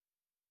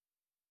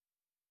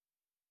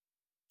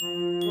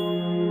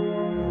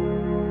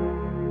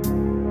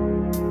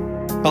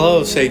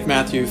Hello, St.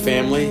 Matthew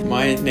family.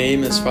 My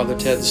name is Father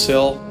Ted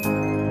Sill,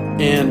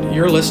 and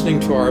you're listening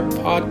to our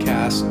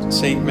podcast,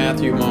 St.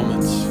 Matthew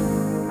Moments,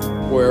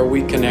 where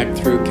we connect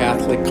through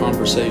Catholic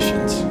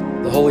conversations.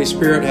 The Holy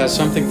Spirit has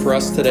something for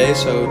us today,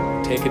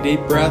 so take a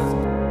deep breath,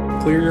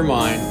 clear your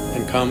mind,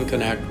 and come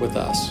connect with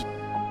us.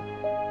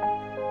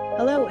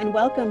 Hello, and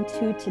welcome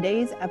to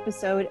today's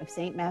episode of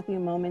St.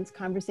 Matthew Moments,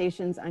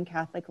 Conversations on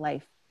Catholic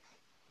Life.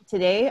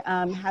 Today,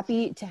 I'm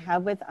happy to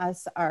have with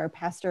us our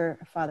pastor,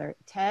 Father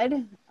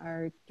Ted,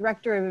 our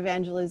director of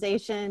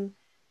evangelization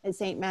at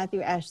St.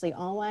 Matthew, Ashley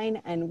Allwine,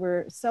 and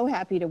we're so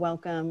happy to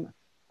welcome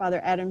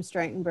Father Adam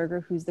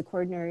Streitenberger, who's the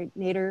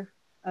coordinator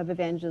of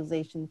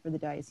evangelization for the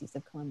Diocese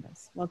of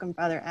Columbus. Welcome,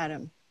 Father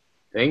Adam.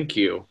 Thank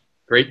you.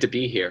 Great to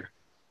be here.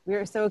 We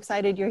are so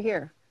excited you're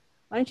here.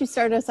 Why don't you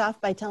start us off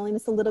by telling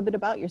us a little bit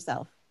about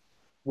yourself?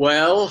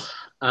 Well,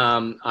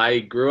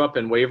 I grew up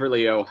in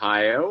Waverly,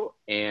 Ohio,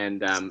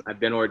 and I've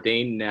been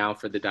ordained now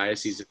for the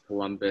Diocese of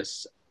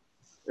Columbus.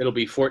 It'll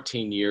be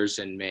 14 years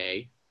in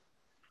May.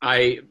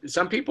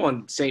 Some people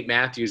in St.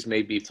 Matthew's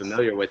may be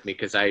familiar with me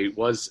because I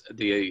was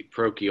the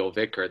parochial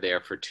vicar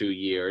there for 2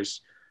 years,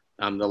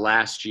 the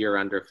last year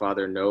under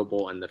Father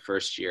Noble and the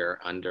first year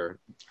under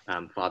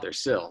Father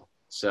Sill.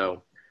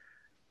 So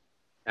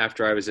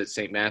after I was at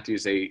St.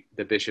 Matthew's, the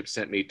bishop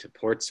sent me to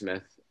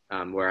Portsmouth,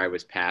 where I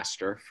was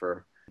pastor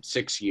for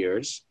 6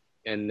 years.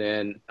 And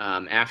then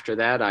after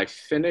that, I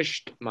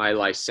finished my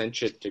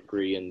licentiate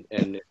degree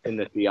in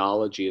the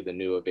theology of the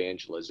new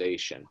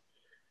evangelization.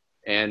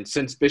 And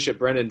since Bishop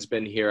Brennan's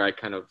been here, I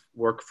kind of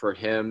work for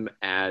him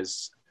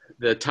as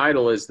the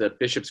title is the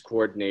Bishop's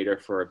Coordinator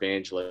for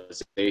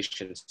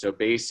Evangelization. So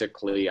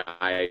basically,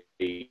 I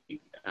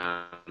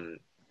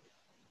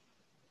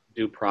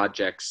do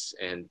projects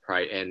and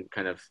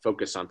kind of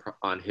focus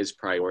on his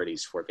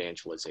priorities for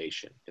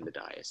evangelization in the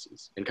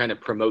diocese and kind of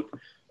promote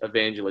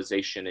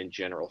evangelization in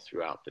general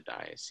throughout the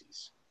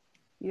diocese.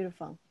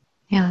 Beautiful.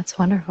 Yeah, that's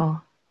wonderful.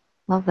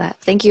 Love that.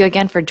 Thank you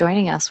again for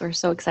joining us. We're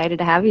so excited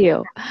to have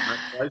you.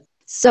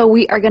 So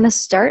we are going to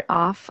start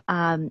off,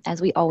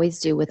 as we always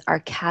do, with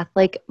our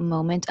Catholic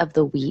moment of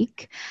the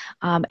week,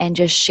 and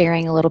just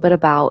sharing a little bit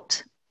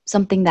about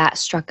something that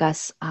struck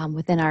us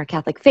within our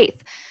Catholic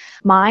faith.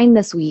 Mine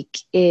this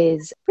week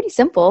is pretty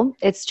simple.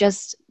 It's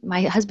just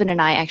my husband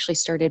and I actually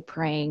started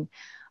praying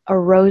a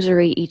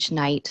rosary each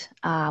night,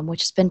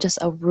 which has been just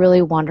a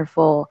really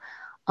wonderful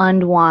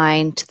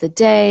unwind to the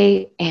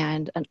day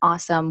and an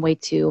awesome way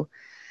to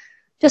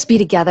just be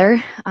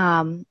together,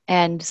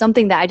 and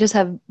something that I just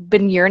have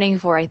been yearning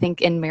for, I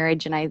think, in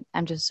marriage. And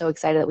I'm just so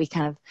excited that we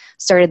kind of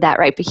started that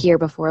right here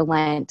before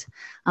Lent.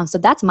 So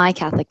that's my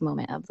Catholic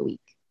moment of the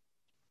week.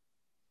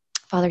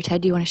 Father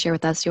Ted, do you want to share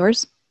with us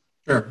yours?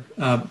 Sure.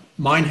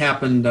 Mine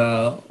happened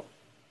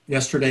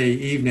yesterday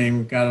evening.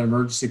 We got an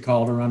emergency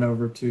call to run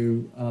over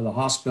to the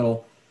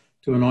hospital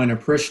to anoint a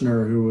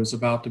parishioner who was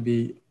about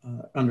to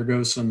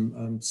undergo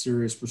some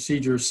serious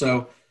procedures.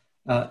 So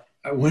I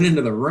went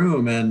into the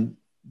room, and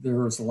there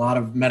was a lot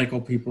of medical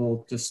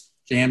people just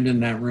jammed in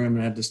that room,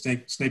 and I had to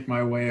snake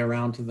my way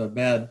around to the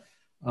bed.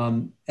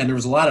 And there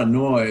was a lot of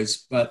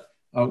noise, but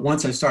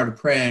once I started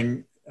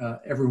praying,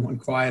 everyone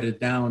quieted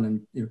down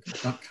and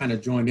kind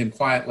of joined in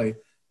quietly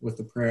with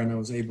the prayer, and I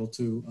was able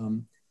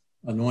to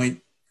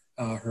anoint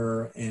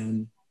her,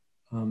 and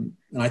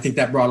I think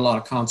that brought a lot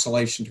of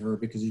consolation to her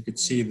because you could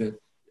see that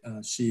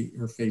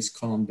her face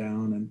calmed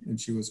down,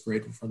 and she was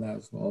grateful for that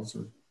as well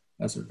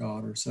as her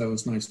daughter. So it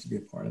was nice to be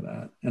a part of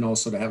that, and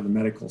also to have the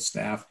medical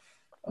staff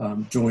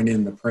join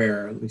in the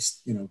prayer, at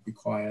least be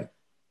quiet.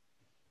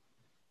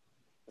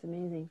 It's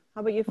amazing.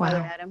 How about you, Father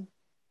Adam?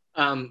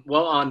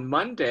 Well, on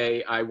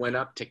Monday, I went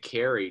up to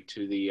Cary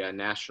to the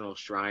National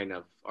Shrine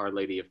of Our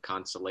Lady of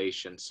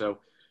Consolation. So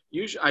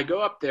usually I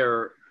go up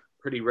there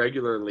pretty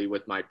regularly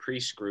with my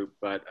priest group,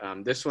 but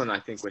this one I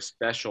think was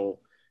special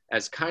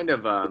as kind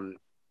of,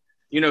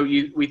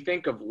 we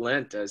think of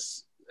Lent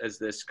as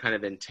this kind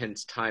of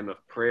intense time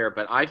of prayer,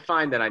 but I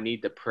find that I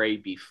need to pray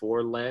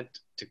before Lent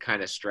to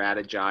kind of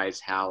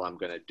strategize how I'm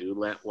going to do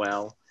Lent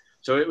well.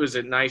 So it was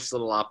a nice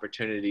little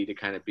opportunity to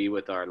kind of be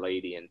with Our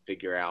Lady and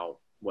figure out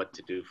what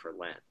to do for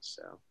Lent.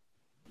 So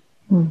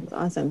that's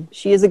awesome.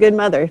 She is a good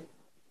mother.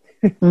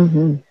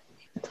 Mm-hmm.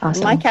 That's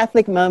awesome. My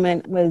Catholic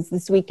moment was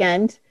this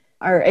weekend.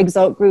 Our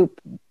Exalt group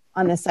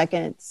on the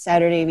second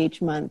Saturday of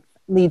each month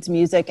leads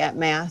music at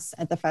Mass,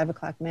 at the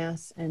 5:00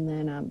 Mass. And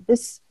then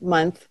this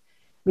month,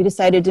 we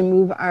decided to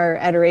move our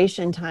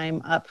adoration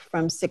time up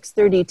from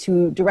 6:30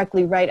 to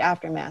directly right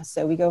after Mass.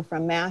 So we go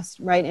from Mass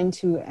right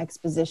into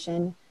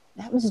exposition.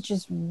 That was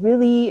just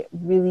really,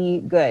 really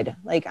good.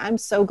 Like, I'm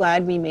so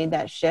glad we made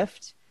that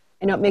shift.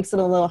 I know it makes it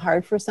a little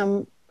hard for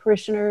some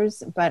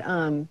parishioners, but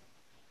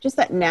just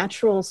that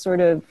natural sort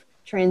of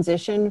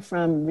transition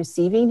from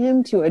receiving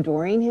him to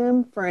adoring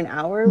him for an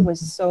hour was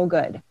so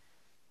good.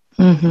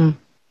 Mm-hmm.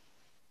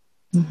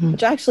 Mm-hmm.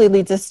 Which actually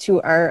leads us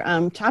to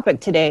our topic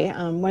today.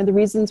 One of the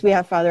reasons we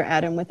have Father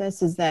Adam with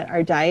us is that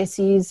our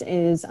diocese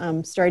is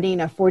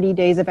starting a 40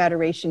 Days of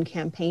Adoration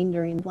campaign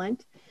during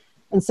Lent.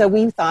 And so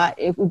we thought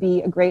it would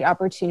be a great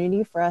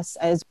opportunity for us,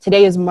 as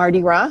today is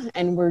Mardi Gras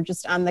and we're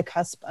just on the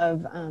cusp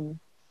of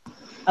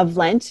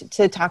Lent,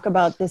 to talk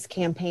about this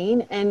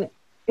campaign, and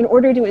in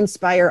order to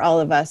inspire all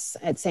of us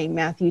at St.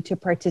 Matthew to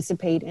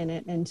participate in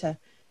it and to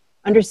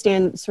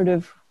understand sort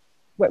of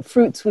what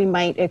fruits we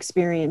might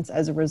experience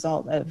as a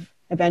result of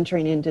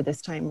entering into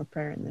this time of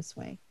prayer in this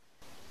way.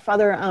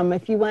 Father,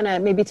 if you want to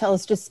maybe tell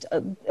us just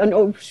a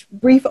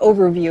brief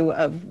overview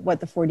of what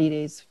the 40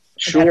 days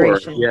of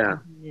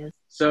adoration is.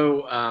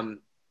 So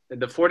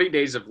the 40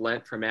 days of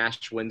Lent from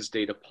Ash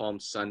Wednesday to Palm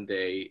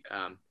Sunday,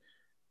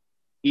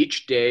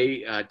 each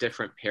day,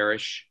 different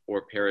parish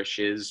or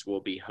parishes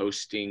will be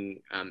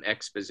hosting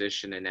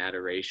exposition and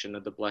adoration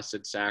of the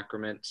Blessed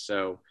Sacrament.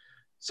 So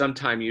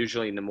sometime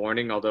usually in the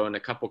morning, although in a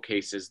couple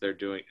cases they're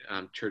doing,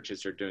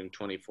 churches are doing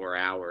 24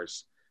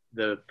 hours.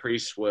 The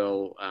priests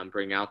will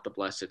bring out the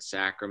Blessed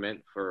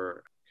Sacrament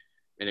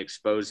and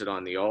expose it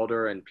on the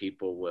altar, and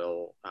people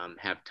will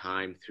have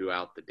time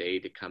throughout the day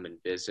to come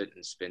and visit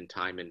and spend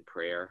time in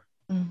prayer.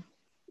 Mm.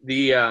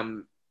 We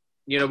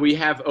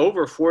have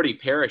over 40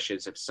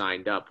 parishes have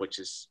signed up, which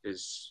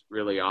is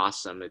really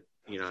awesome.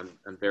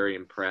 I'm very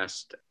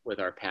impressed with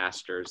our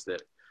pastors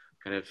that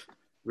kind of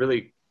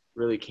really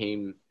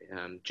came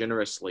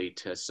generously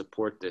to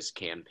support this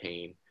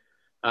campaign.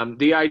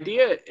 The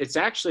idea, it's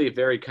actually a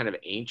very kind of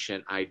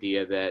ancient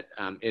idea that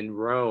in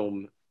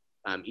Rome,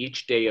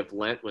 each day of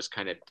Lent was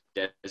kind of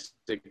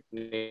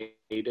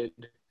designated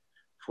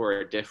for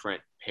a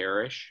different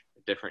parish,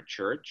 a different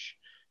church.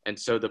 And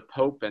so the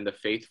Pope and the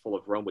faithful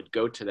of Rome would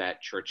go to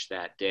that church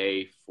that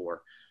day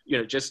for,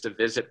 just to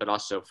visit, but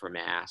also for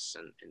Mass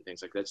and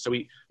things like that. So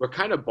we're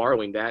kind of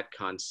borrowing that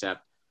concept.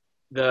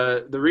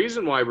 The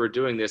reason why we're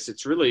doing this,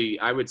 it's really,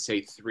 I would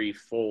say,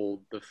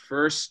 threefold. The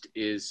first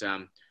is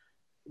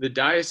the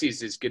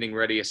diocese is getting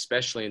ready,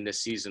 especially in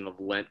this season of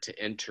Lent, to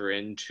enter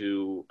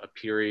into a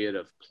period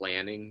of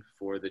planning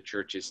for the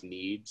church's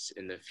needs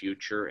in the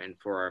future and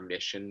for our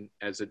mission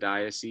as a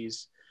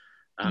diocese.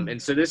 And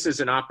so this is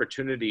an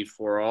opportunity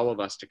for all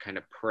of us to kind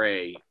of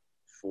pray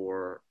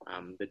for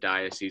the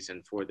diocese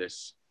and for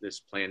this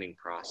planning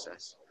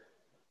process.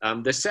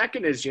 The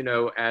second is,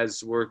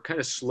 as we're kind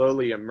of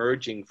slowly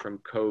emerging from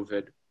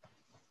COVID,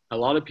 a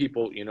lot of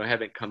people,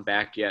 haven't come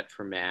back yet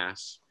for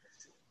Mass.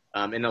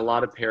 And a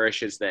lot of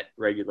parishes that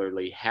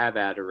regularly have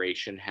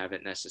adoration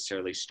haven't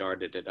necessarily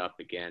started it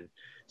up again.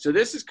 So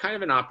this is kind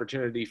of an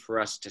opportunity for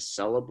us to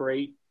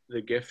celebrate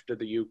the gift of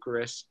the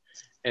Eucharist,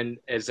 and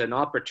as an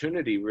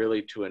opportunity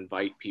really to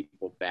invite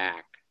people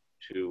back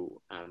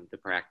to the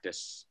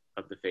practice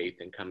of the faith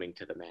and coming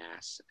to the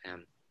Mass.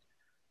 And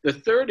the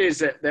third is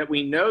that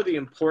we know the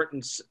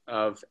importance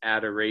of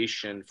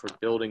adoration for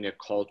building a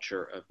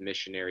culture of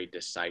missionary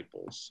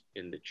disciples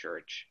in the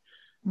church.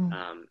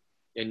 And,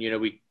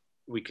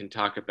 we can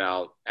talk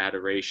about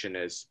adoration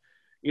as,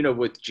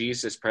 with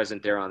Jesus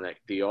present there on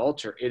the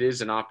altar, it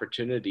is an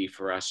opportunity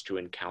for us to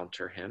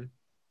encounter him.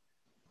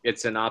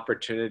 It's an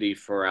opportunity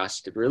for us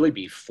to really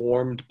be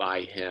formed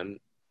by him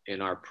in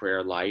our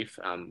prayer life,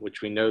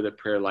 which we know that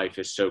prayer life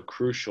is so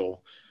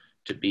crucial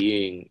to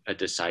being a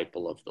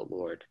disciple of the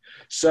Lord.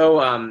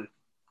 So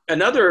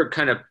another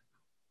kind of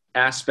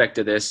aspect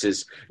of this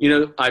is,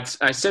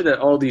 I said that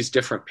all these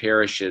different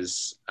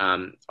parishes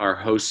are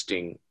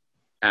hosting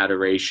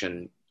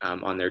adoration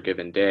on their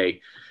given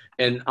day.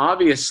 And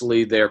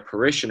obviously their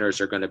parishioners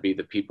are going to be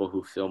the people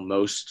who fill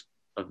most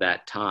of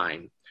that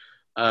time.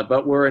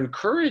 But we're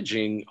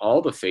encouraging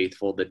all the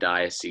faithful, the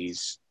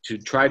diocese, to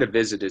try to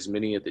visit as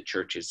many of the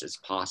churches as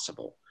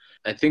possible.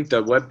 I think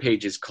the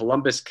webpage is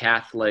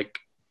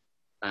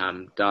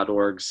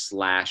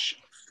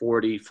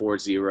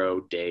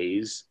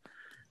columbuscatholic.org/4040days.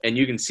 And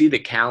you can see the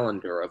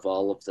calendar of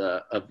all of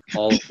the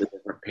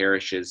different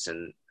parishes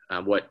and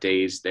what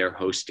days they're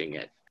hosting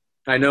it.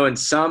 I know in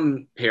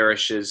some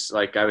parishes,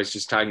 like I was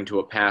just talking to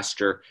a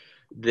pastor,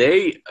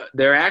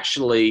 they're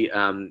actually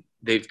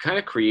they've kind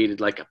of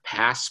created like a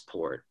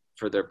passport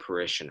for their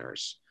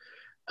parishioners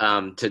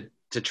to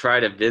try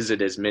to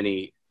visit as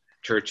many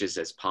churches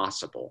as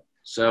possible.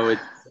 So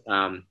it's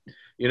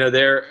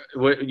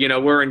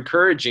we're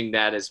encouraging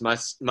that as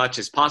much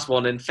as possible.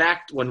 And in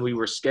fact, when we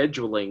were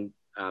scheduling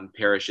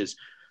parishes,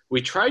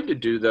 we tried to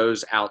do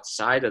those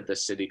outside of the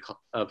city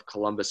of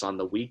Columbus on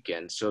the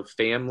weekend. So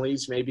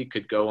families maybe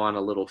could go on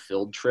a little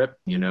field trip,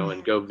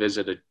 and go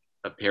visit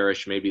a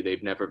parish maybe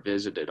they've never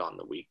visited on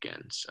the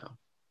weekend. So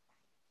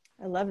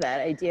I love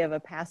that idea of a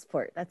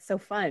passport. That's so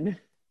fun.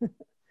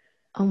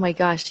 Oh my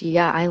gosh.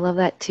 Yeah, I love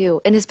that too.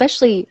 And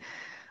especially,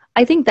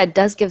 I think that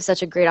does give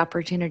such a great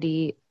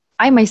opportunity.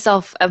 I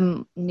myself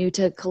am new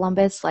to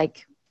Columbus.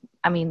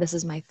 This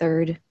is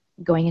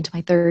going into my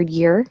third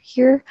year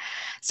here.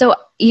 So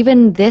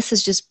even this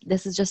is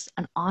just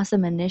an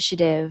awesome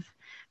initiative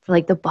for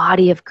the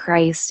body of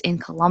Christ in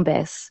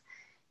Columbus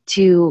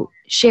to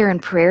share in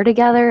prayer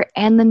together,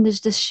 and then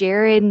just to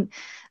share in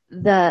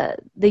the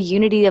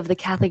unity of the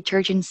Catholic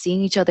Church and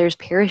seeing each other's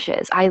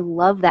parishes. I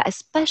love that,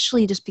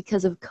 especially just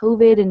because of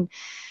COVID. And,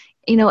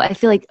 I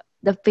feel like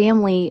the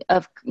family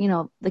of,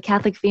 the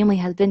Catholic family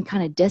has been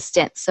kind of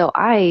distant. So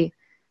I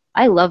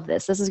I love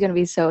this. This is going to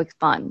be so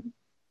fun.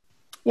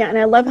 Yeah, and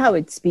I love how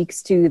it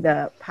speaks to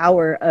the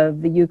power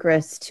of the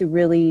Eucharist to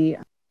really,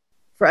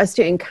 for us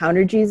to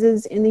encounter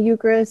Jesus in the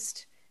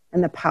Eucharist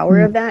and the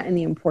power of that and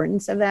the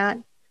importance of that.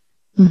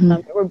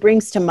 It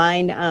brings to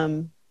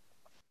mind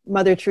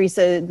Mother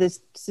Teresa, the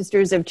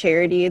Sisters of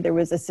Charity. There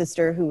was a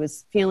sister who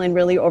was feeling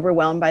really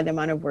overwhelmed by the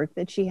amount of work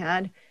that she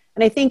had.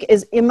 And I think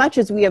as much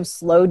as we have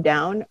slowed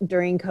down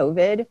during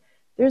COVID,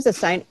 there's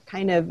a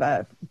kind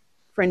of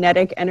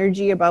frenetic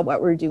energy about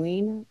what we're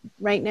doing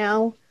right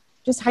now,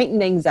 just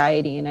heightened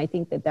anxiety. And I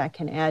think that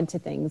can add to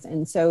things.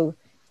 And so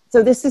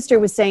this sister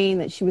was saying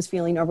that she was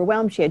feeling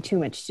overwhelmed. She had too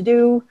much to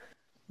do.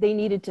 They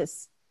needed to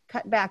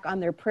cut back on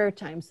their prayer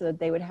time so that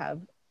they would have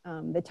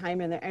the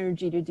time and the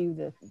energy to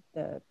do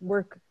the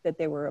work that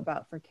they were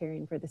about for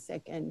caring for the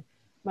sick. And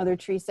Mother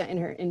Teresa, in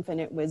her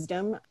infinite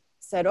wisdom,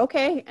 said,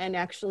 okay, and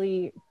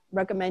actually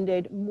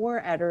recommended more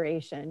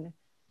adoration,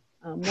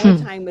 more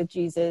time with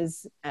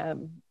Jesus.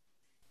 And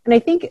I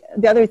think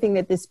the other thing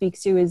that this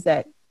speaks to is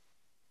that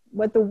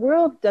what the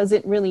world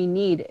doesn't really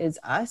need is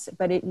us,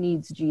 but it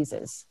needs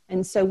Jesus.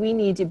 And so we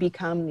need to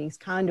become these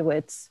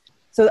conduits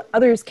so that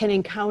others can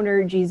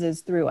encounter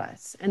Jesus through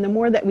us. And the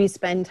more that we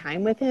spend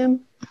time with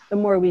him, the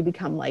more we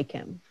become like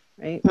him,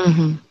 right?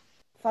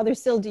 Father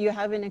Still, do you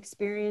have an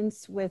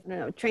experience with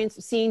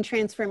seeing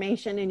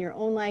transformation in your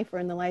own life or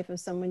in the life of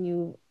someone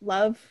you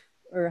love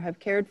or have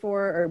cared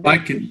for or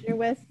been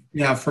with?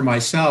 Yeah, for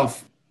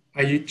myself,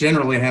 I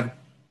generally have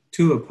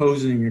two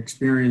opposing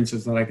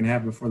experiences that I can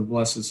have before the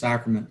Blessed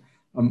Sacrament.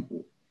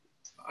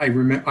 I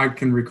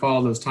can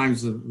recall those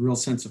times of real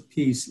sense of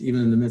peace,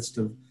 even in the midst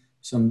of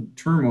some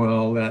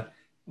turmoil that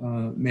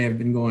may have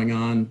been going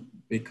on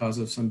because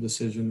of some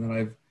decision that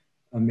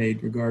I've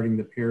made regarding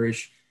the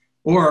parish.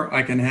 Or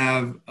I can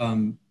have,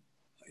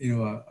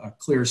 a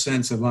clear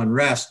sense of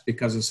unrest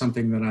because of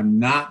something that I'm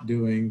not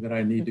doing that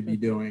I need to be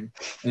doing,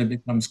 and it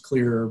becomes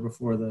clearer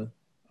before the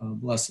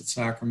Blessed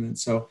Sacrament.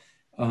 So,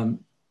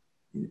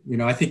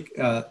 I think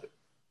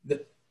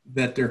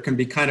that there can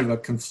be kind of a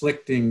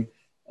conflicting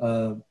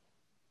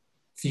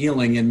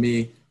feeling in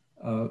me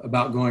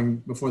about going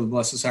before the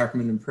Blessed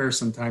Sacrament in prayer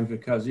sometimes,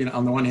 because,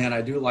 on the one hand,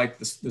 I do like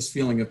this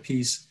feeling of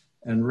peace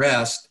and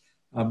rest,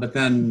 but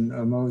then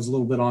I'm always a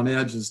little bit on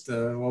edge as to,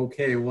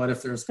 okay, what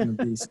if there's going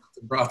to be something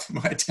brought to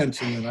my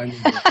attention that I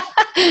need to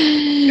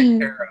take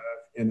care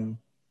of,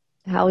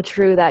 How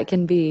true that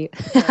can be.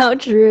 How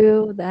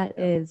true that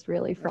is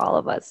really for all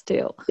of us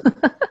too.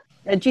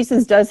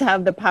 Jesus does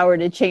have the power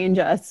to change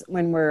us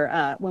when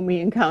we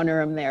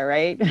encounter him there,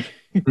 right?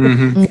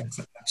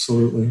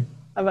 Absolutely.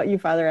 How about you,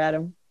 Father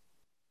Adam?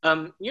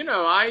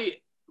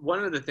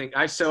 One of the things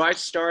I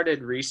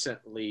started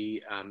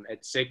recently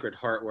at Sacred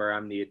Heart, where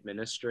I'm the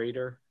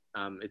administrator.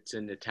 It's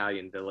in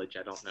Italian Village.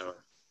 I don't know if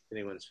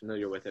anyone's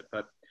familiar with it,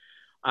 but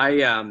I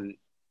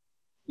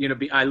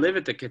live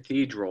at the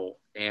cathedral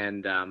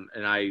and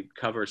I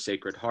cover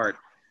Sacred Heart.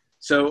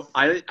 So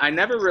I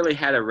never really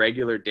had a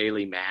regular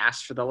daily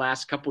mass for the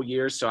last couple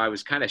years. So I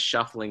was kind of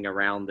shuffling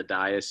around the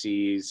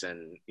diocese,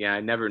 and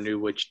I never knew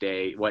what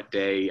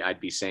day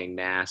I'd be saying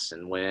mass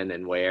and when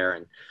and where.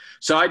 And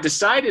so I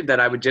decided that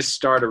I would just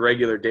start a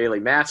regular daily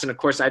mass. And of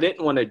course I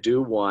didn't want to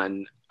do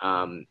one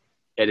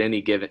at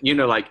any given,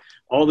 like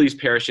all these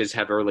parishes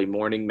have early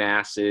morning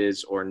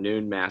masses or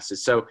noon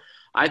masses. So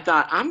I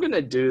thought I'm going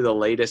to do the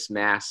latest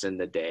mass in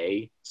the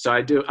day. So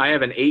I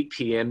have an 8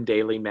 p.m.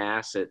 daily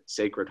mass at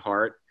Sacred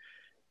Heart.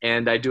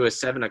 And I do a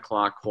 7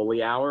 o'clock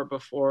holy hour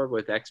before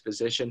with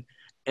exposition.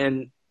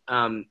 And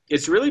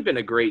it's really been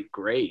a great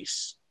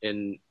grace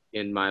in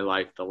my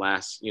life the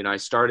last, I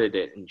started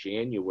it in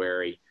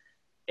January.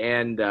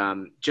 And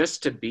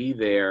just to be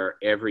there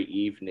every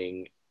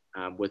evening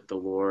with the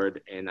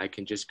Lord, and I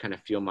can just kind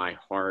of feel my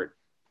heart.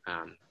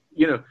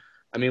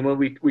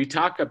 When we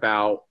talk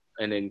about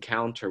an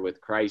encounter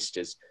with Christ,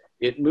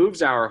 it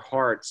moves our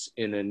hearts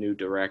in a new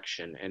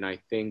direction. And I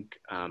think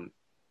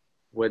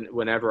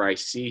whenever I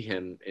see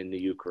him in the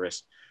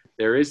Eucharist,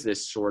 there is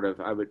this sort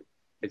of,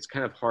 it's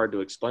kind of hard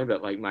to explain,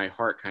 but like my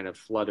heart kind of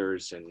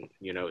flutters and,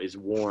 is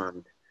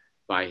warmed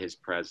by his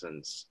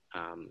presence.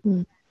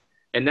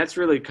 And that's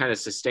really kind of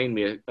sustained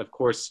me. Of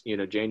course,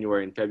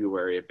 January and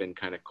February have been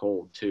kind of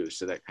cold too.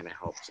 So that kind of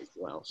helps as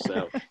well.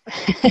 So.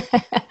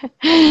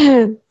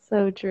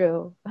 So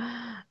true.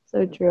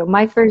 So true.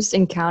 My first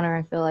encounter,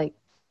 I feel like,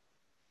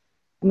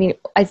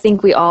 I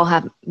think we all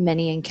have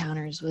many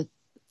encounters with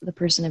the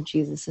person of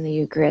Jesus in the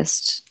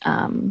Eucharist.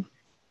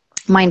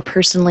 Mine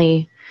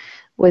personally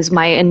was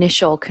my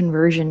initial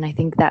conversion. I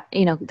think that,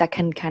 that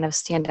can kind of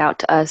stand out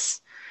to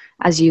us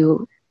as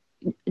you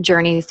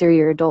journey through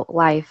your adult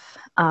life.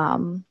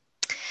 And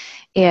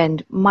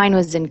mine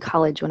was in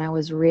college when I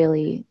was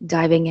really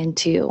diving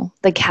into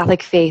the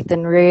Catholic faith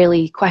and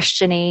really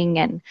questioning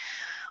and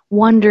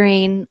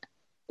wondering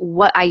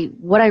what I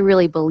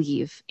really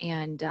believe,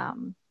 and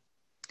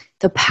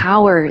the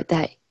power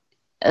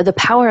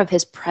of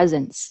his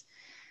presence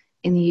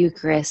in the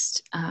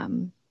Eucharist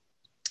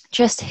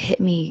just hit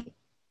me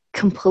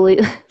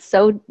completely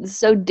so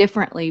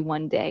differently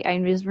one day. I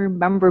just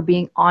remember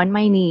being on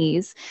my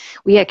knees.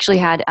 We actually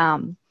had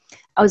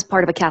I was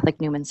part of a Catholic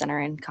Newman Center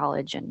in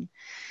college, and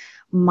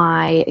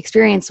my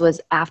experience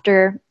was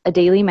after a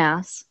daily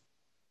mass.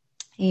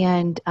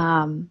 And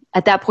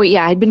at that point,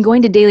 yeah, I'd been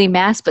going to daily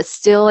mass, but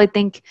still I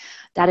think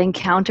that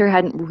encounter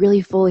hadn't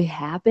really fully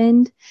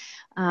happened.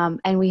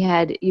 And we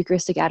had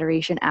Eucharistic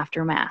adoration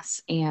after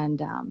mass,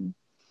 and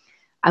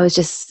I was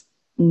just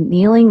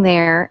kneeling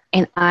there,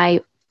 and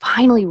I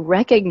finally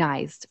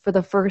recognized for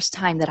the first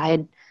time that I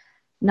had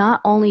not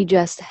only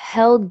just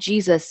held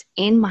Jesus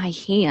in my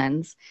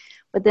hands,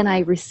 but then I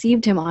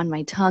received him on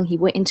my tongue. He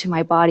went into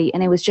my body,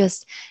 and it was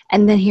just,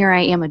 and then here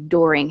I am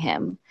adoring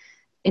him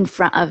in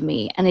front of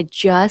me. And it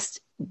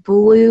just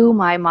blew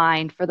my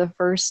mind for the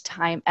first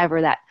time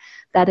ever,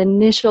 that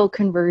initial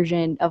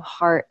conversion of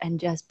heart, and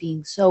just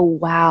being so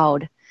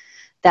wowed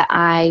that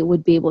I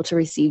would be able to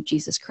receive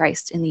Jesus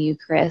Christ in the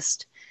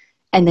Eucharist,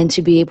 and then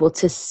to be able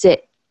to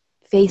sit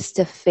face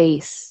to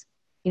face,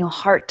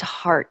 heart to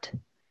heart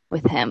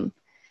with him,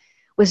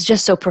 was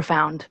just so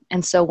profound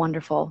and so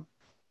wonderful.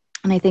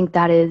 And I think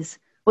that is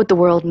what the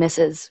world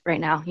misses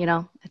right now.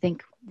 I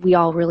think we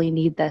all really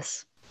need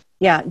this.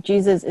 Yeah,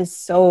 Jesus is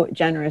so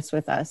generous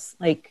with us.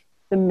 Like,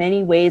 the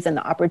many ways and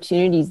the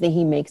opportunities that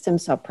he makes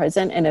himself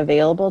present and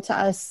available to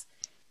us,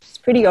 it's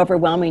pretty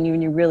overwhelming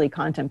when you really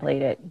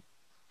contemplate it.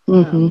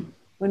 Mm-hmm.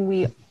 When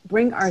we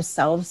bring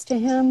ourselves to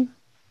him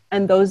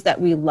and those that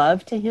we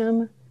love to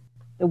him,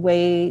 the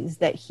ways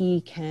that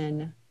he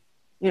can,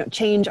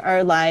 change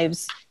our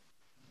lives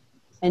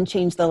and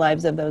change the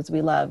lives of those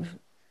we love.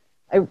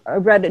 I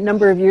read a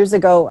number of years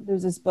ago,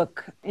 there's this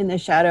book, In the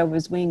Shadow of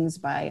His Wings,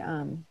 by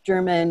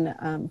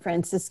German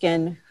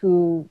Franciscan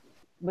who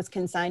was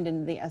consigned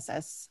into the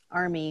SS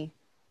Army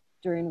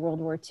during World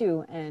War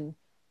II. And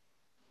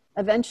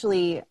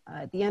eventually,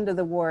 at the end of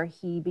the war,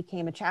 he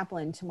became a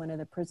chaplain to one of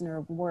the prisoner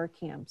of war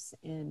camps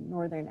in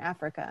Northern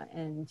Africa.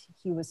 And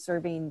he was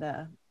serving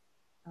the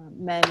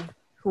men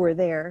who were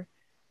there.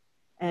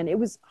 And it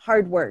was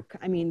hard work.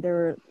 I mean,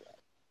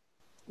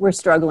 we're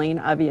struggling,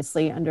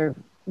 obviously, under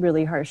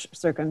really harsh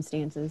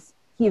circumstances.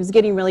 He was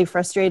getting really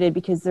frustrated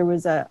because there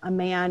was a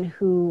man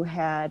who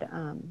had,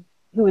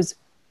 who was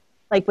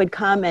would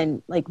come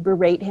and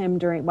berate him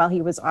while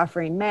he was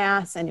offering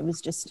mass. And it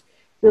was just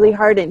really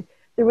hard. And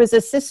there was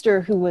a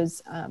sister who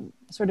was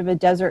sort of a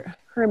desert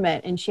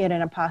hermit, and she had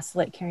an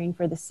apostolate caring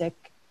for the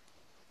sick.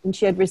 And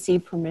she had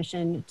received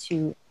permission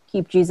to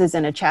keep Jesus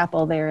in a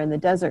chapel there in the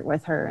desert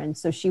with her. And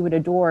so she would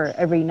adore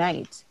every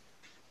night.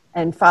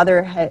 And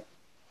Father had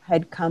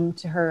come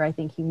to her. I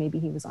think he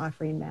was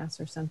offering mass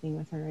or something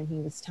with her, and he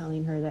was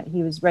telling her that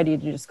he was ready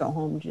to just go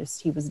home.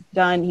 He was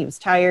done. He was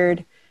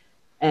tired.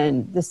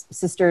 And this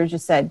sister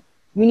just said,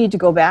 "You need to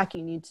go back.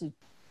 You need to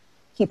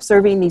keep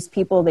serving these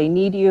people. They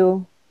need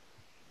you."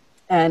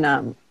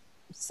 And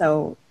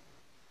so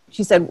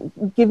she said,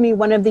 "Give me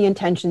one of the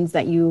intentions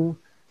that you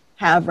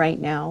have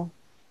right now,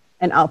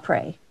 and I'll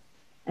pray."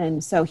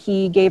 And so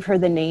he gave her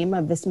the name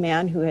of this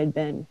man who had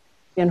been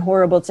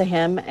horrible to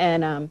him.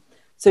 And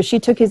so she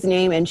took his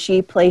name and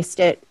she placed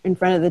it in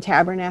front of the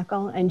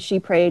tabernacle, and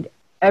she prayed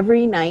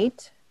every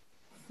night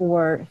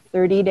for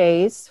 30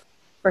 days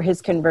for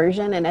his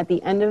conversion. And at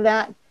the end of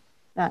that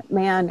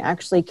man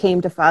actually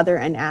came to Father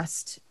and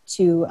asked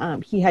to,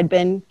 he had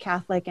been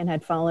Catholic and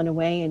had fallen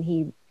away, and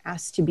he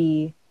asked to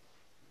be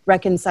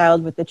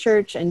reconciled with the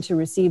church and to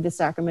receive the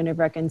sacrament of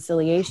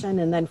reconciliation.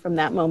 And then from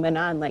that moment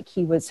on,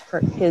 he was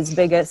his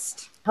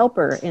biggest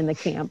helper in the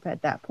camp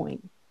at that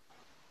point.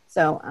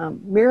 So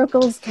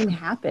miracles can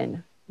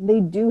happen.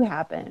 They do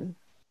happen.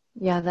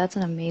 Yeah, that's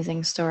an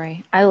amazing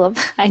story.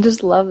 I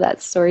just love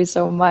that story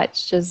so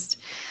much. Just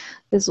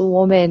this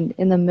woman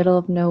in the middle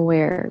of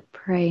nowhere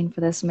praying for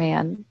this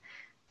man.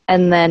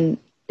 And then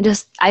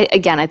I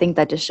think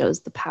that just shows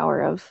the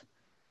power of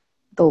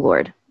the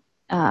Lord.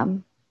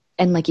 And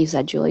like you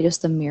said, Julie,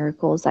 just the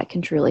miracles that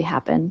can truly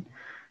happen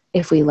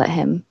if we let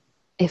him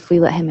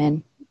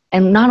in.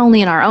 And not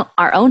only in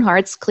our own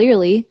hearts,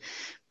 clearly,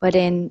 but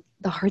in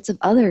the hearts of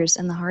others,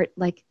 and the heart,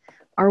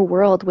 our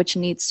world, which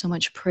needs so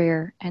much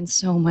prayer and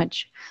so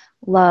much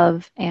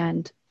love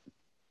and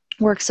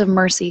works of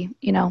mercy,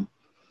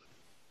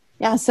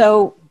 Yeah,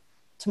 so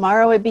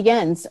tomorrow it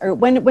begins. Or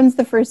when's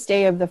the first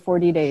day of the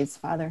 40 days,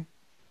 Father?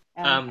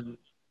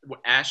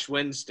 Ash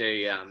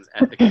Wednesday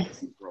at the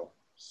cathedral.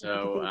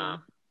 So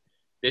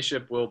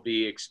Bishop will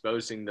be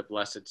exposing the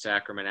Blessed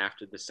Sacrament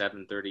after the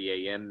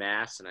 7:30 a.m.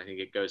 Mass, and I think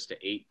it goes to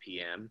 8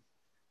 p.m.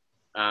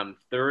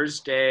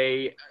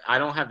 Thursday, I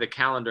don't have the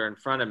calendar in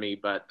front of me,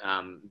 but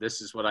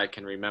this is what I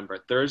can remember.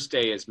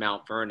 Thursday is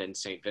Mount Vernon,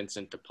 St.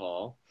 Vincent de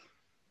Paul.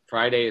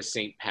 Friday is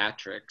St.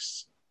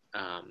 Patrick's.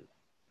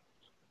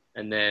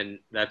 And then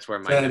that's where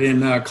my... Is that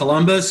in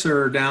Columbus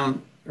or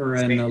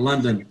in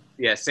London?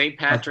 Yeah, St.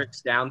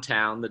 Patrick's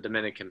downtown, the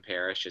Dominican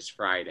parish, is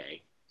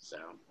Friday. So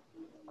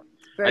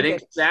I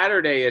think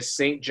Saturday is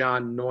St.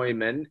 John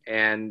Neumann,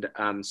 and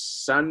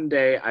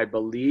Sunday, I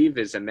believe,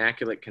 is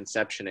Immaculate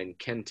Conception in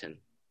Kenton.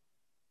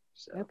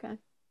 So. Okay.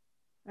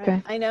 All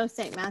Okay. I know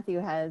St. Matthew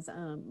has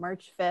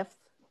March 5th,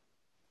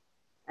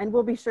 and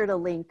we'll be sure to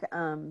link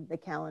the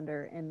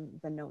calendar in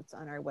the notes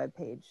on our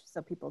webpage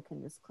so people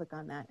can just click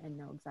on that and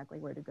know exactly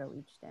where to go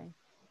each day.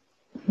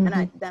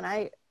 Mm-hmm.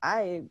 And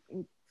I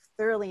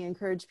thoroughly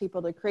encourage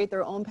people to create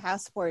their own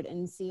passport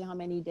and see how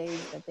many days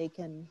that they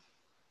can.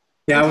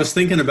 Yeah, I was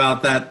thinking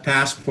about that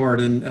passport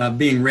and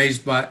being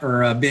raised by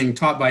or being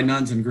taught by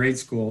nuns in grade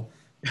school.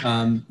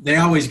 They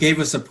always gave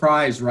us a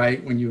prize,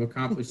 right, when you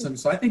accomplish something.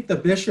 So I think the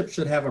bishop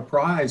should have a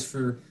prize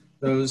for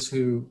those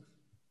who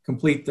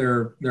complete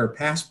their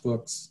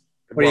passbooks.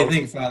 What do you Well,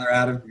 think, Father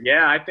Adam?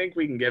 yeah, I think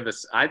we can give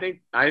us. I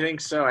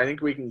think so. I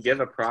think we can give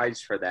a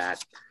prize for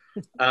that.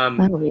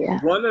 Oh yeah.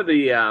 One of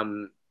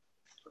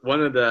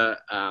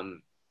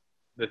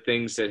the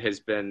things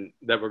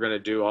that we're going to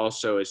do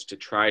also is to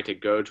try to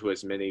go to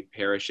as many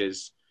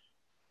parishes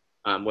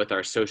with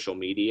our social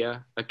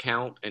media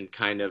account and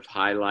kind of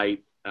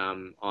highlight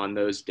on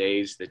those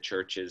days the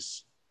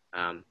churches,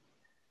 and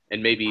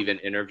maybe even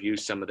interview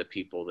some of the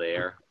people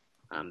there,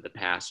 the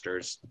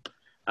pastors.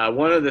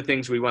 One of the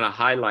things we want to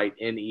highlight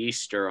in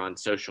Easter on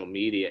social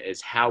media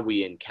is how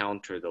we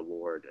encounter the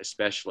Lord,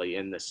 especially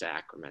in the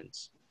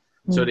sacraments.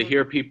 So to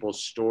hear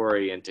people's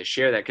story and to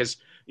share that, because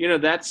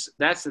that's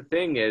the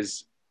thing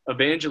is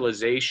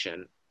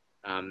evangelization,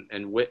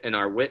 and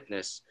our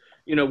witness.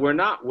 We're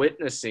not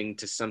witnessing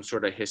to some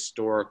sort of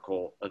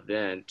historical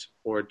event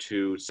or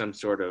to some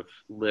sort of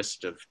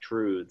list of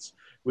truths.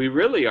 We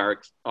really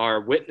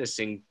are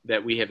witnessing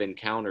that we have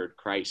encountered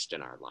Christ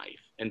in our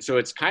life, and so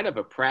it's kind of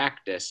a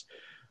practice.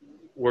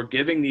 We're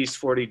giving these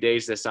 40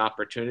 days this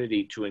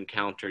opportunity to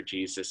encounter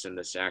Jesus in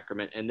the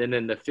sacrament. And then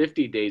in the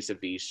 50 days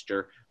of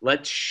Easter,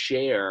 let's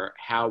share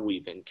how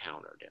we've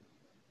encountered him.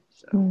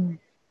 So.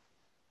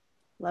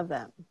 Love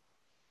that.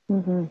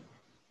 Mm-hmm.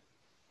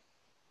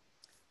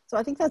 So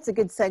I think that's a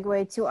good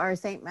segue to our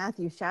St.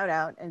 Matthew shout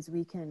out, as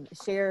we can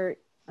share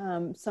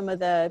some of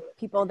the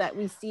people that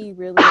we see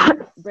really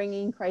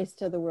bringing Christ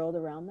to the world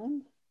around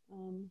them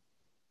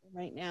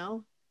right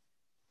now.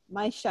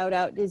 My shout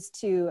out is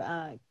to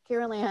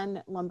Carol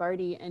Ann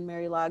Lombardi and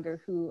Mary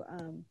Lager, who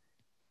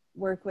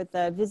work with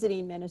the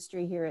visiting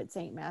ministry here at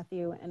St.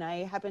 Matthew. And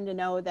I happen to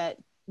know that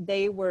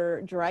they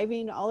were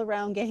driving all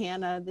around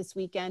Gahanna this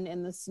weekend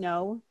in the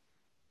snow,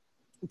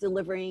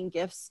 delivering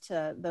gifts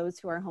to those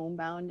who are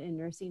homebound in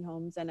nursing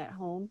homes and at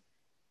home,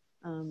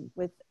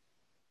 with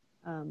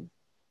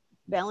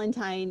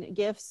Valentine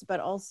gifts, but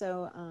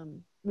also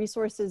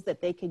resources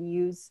that they can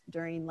use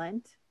during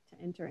Lent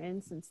to enter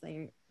in, since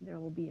they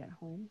will be at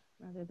home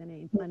rather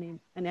than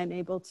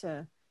unable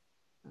to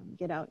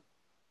get out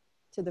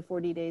to the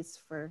 40 days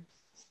for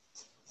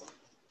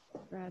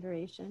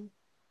adoration.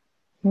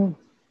 So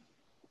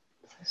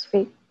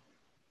sweet.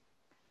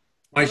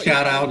 My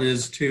shout out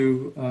is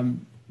to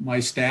my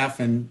staff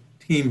and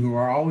team, who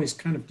are always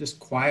kind of just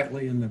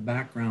quietly in the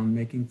background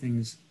making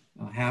things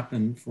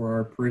happen for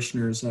our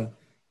parishioners.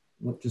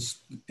 Just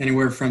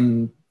anywhere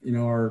from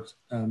our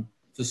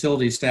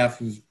facility staff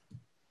who's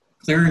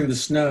clearing the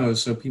snow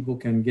so people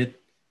can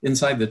get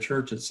inside the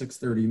church at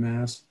 6:30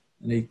 Mass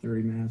and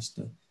 8:30 Mass,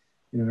 to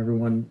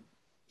everyone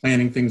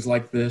planning things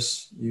like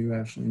this, you,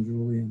 Ashley and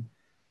Julie.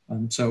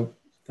 And so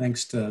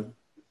thanks to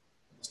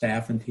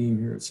staff and team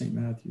here at St.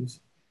 Matthew's.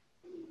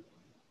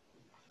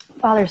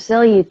 Father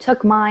Silly, you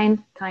took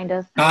mine, kind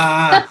of.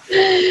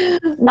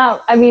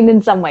 No, I mean,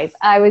 in some ways.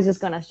 I was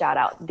just going to shout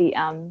out the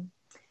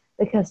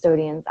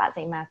custodians at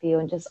St. Matthew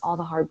and just all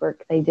the hard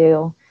work they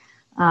do.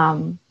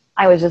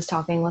 I was just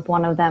talking with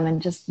one of them,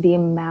 and just the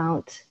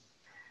amount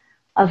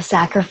of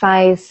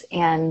sacrifice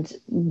and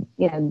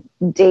the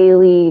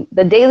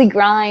daily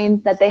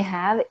grind that they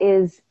have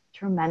is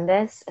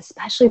tremendous,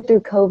 especially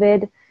through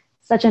COVID.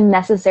 Such a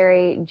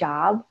necessary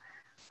job.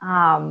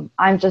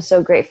 I'm just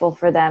so grateful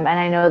for them, and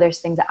I know there's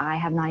things that I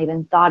have not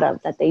even thought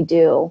of that they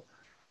do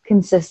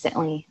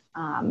consistently.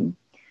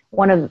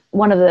 One of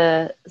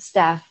the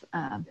staff,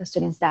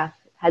 custodian staff,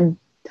 had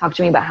talked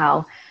to me about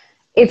how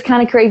it's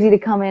kind of crazy to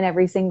come in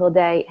every single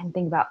day and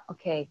think about,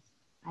 okay,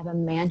 I have a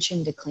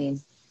mansion to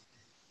clean.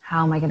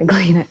 How am I going to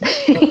clean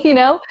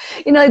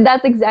it?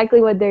 That's exactly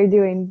what they're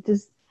doing.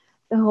 Just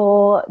the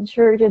whole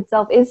church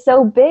itself is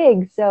so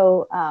big.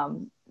 So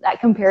that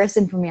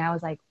comparison for me, I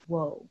was like,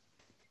 whoa,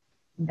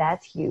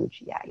 that's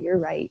huge. Yeah, you're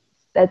right.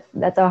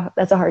 That's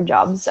a hard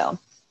job. So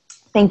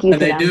thank you.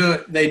 And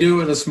they do it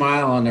with a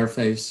smile on their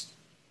face.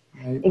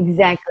 Right?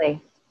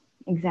 Exactly.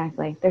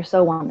 They're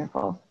so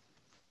wonderful.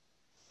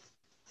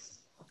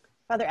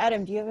 Father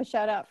Adam, do you have a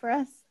shout out for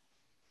us?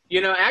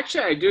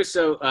 Actually I do.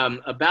 So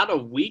about a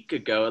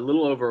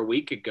little over a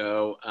week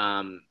ago,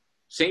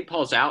 St.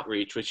 Paul's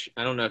Outreach, which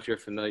I don't know if you're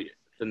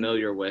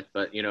familiar with,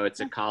 but it's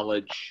a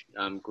college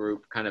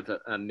group, kind of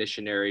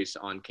missionaries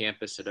on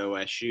campus at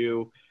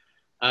OSU.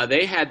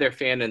 They had their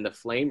Fan in the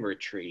Flame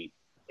retreat,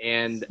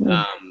 and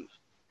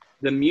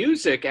the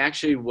music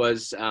actually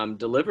was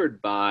delivered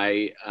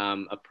by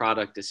a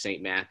product of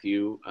St.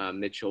 Matthew,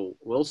 Mitchell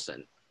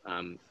Wilson,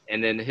 and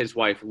then his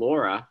wife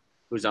Laura,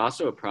 who's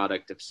also a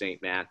product of St.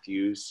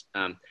 Matthew's,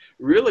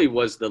 really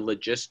was the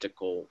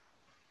logistical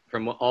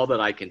from all that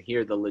I can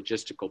hear, the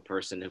logistical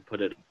person who put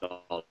it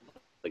all,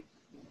 like,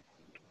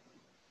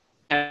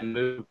 had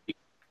moved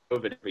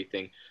COVID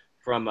everything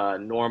from a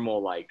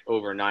normal, like,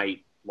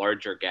 overnight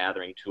larger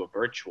gathering to a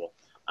virtual.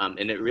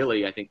 And it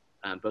really, I think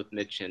both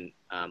Mitch and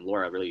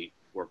Laura really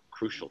were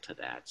crucial to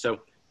that.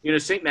 So,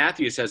 St.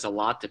 Matthew's has a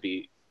lot to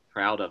be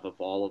proud of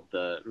all of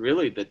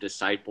the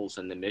disciples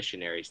and the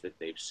missionaries that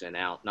they've sent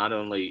out, not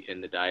only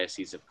in the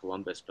Diocese of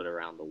Columbus, but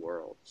around the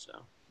world.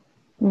 So,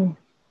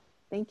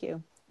 Thank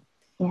you.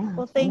 Yeah.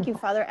 Well, thank you,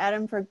 Father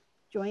Adam, for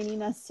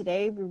joining us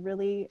today. We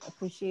really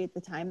appreciate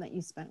the time that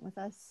you spent with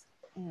us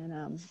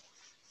and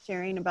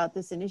sharing about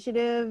this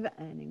initiative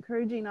and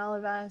encouraging all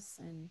of us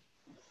and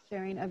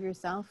sharing of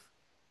yourself.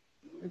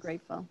 We're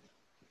grateful.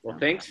 Well,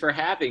 thanks for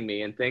having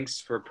me, and thanks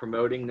for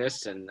promoting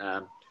this. And,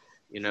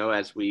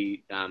 as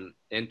we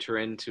enter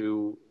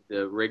into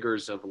the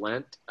rigors of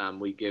Lent,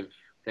 we give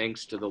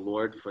thanks to the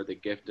Lord for the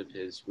gift of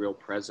his real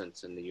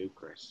presence in the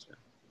Eucharist.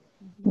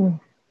 Mm-hmm.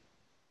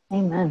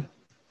 Amen.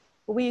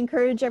 Well, we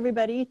encourage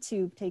everybody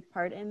to take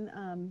part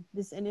in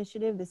this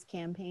initiative, this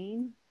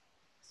campaign,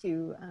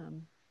 to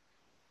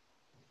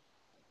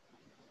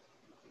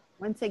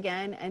once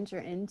again enter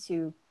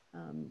into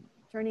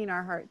turning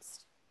our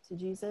hearts to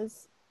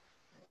Jesus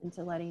and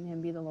to letting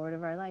him be the Lord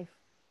of our life.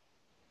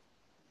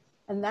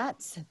 And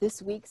that's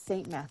this week's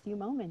St. Matthew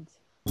Moment.